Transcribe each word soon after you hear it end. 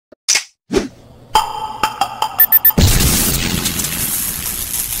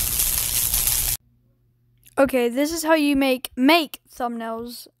Okay, this is how you make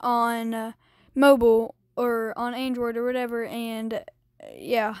thumbnails on mobile or on Android or whatever, and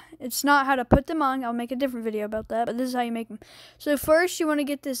yeah, it's not how to put them on. I'll make a different video about that, but this is how you make them. So first you want to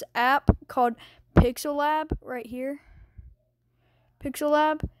get this app called Pixel Lab right here. Pixel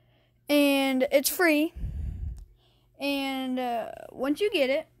Lab, and it's free. And once you get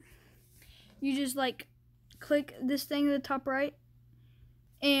it, you just like click this thing at the top right,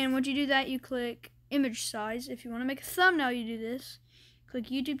 and once you do that, you click image size. If you want to make a thumbnail, you do this. Click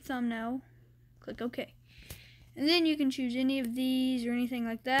YouTube thumbnail. Click OK. And then you can choose any of these or anything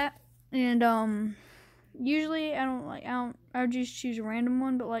like that. And usually I would just choose a random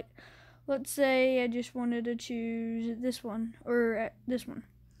one, but like let's say I just wanted to choose this one or this one.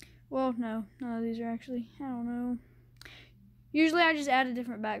 Well, no, none of these are actually, I don't know. Usually I just add a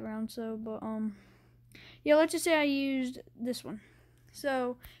different background, so but yeah, let's just say I used this one.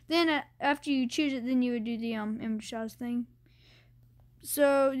 So then after you choose it, then you would do the image size thing.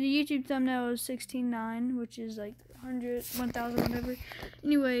 So the YouTube thumbnail is 16:9, which is like 100, 1000, whatever.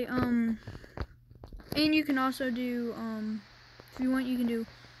 Anyway, and you can also do if you want, you can do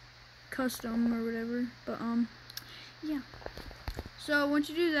custom or whatever. But yeah. So once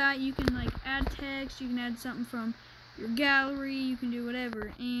you do that, you can like add text. You can add something from your gallery. You can do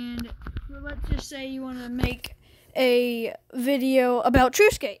whatever. And well, let's just say you want to make a video about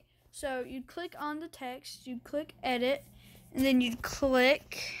TrueSkate. So you'd click on the text, you'd click edit, and then you'd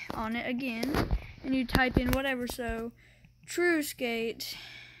click on it again, and you'd type in whatever. So TrueSkate,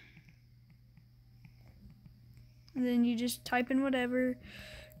 and then you just type in whatever.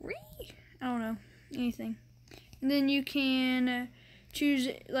 I don't know, anything. And then you can choose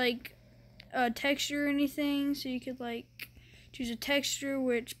like a texture or anything. So you could like choose a texture,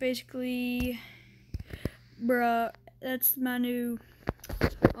 which basically, bruh, that's my new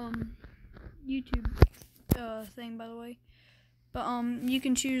YouTube thing, by the way. But you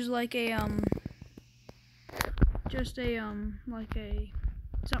can choose like a just a like a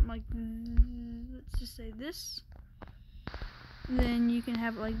something like, let's just say this. Then you can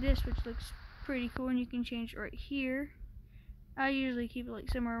have it like this, which looks pretty cool, and you can change it right here. I usually keep it like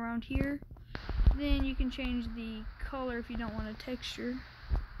somewhere around here. Then you can change the color if you don't want a texture.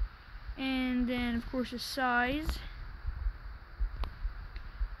 And then of course the size.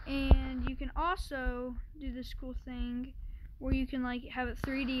 And you can also do this cool thing where you can like have it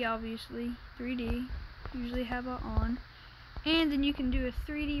 3D, obviously. 3D. Usually have it on. And then you can do a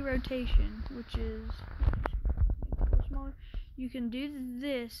 3D rotation, which is a little smaller. You can do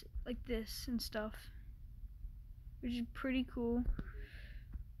this like this and stuff, which is pretty cool.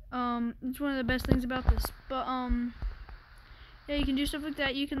 It's one of the best things about this. But yeah, you can do stuff like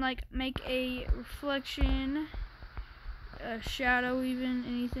that. You can like make a reflection, a shadow, even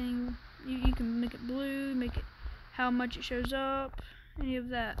anything. You can make it blue, make it how much it shows up, any of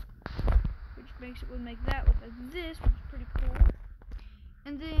that, which would make that look like this, which is pretty cool.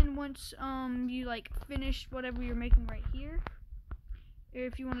 And then once you like finish whatever you're making right here, or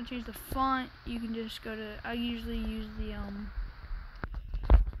if you want to change the font, you can just go to, I usually use the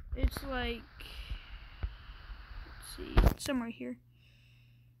it's like, let's see, it's somewhere here.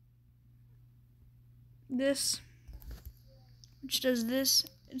 This, which does this.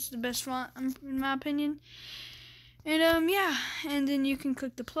 It's the best font in my opinion. And yeah, and then you can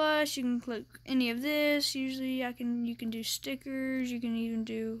click the plus. You can click any of this. Usually, you can do stickers. You can even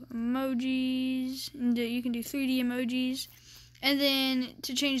do emojis. And you can do 3D emojis. And then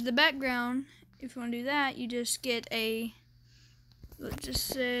to change the background, if you want to do that, you just get a, let's just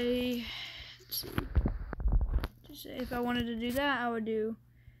say if I wanted to do that, I would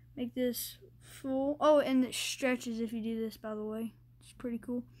make this full. Oh, and it stretches if you do this, by the way. It's pretty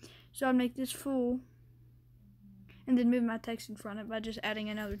cool. So I'd make this full, and then move my text in front of it by just adding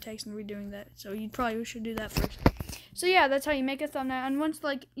another text and redoing that. So you probably should do that first. So yeah, that's how you make a thumbnail. And once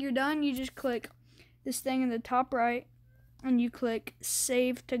like you're done, you just click this thing in the top right, and you click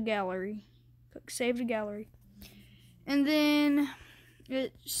Save to Gallery. Click Save to Gallery. And then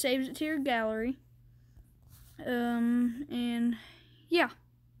it saves it to your gallery. And yeah,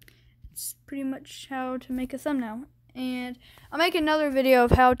 it's pretty much how to make a thumbnail. And I'll make another video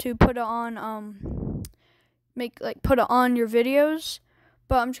of how to put it on, put it on your videos.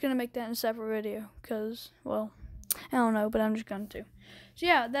 But I'm just gonna make that in a separate video, cause, well, I don't know, but I'm just going to. So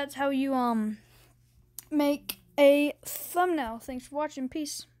yeah, that's how you make a thumbnail. Thanks for watching.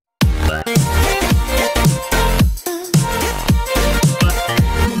 Peace.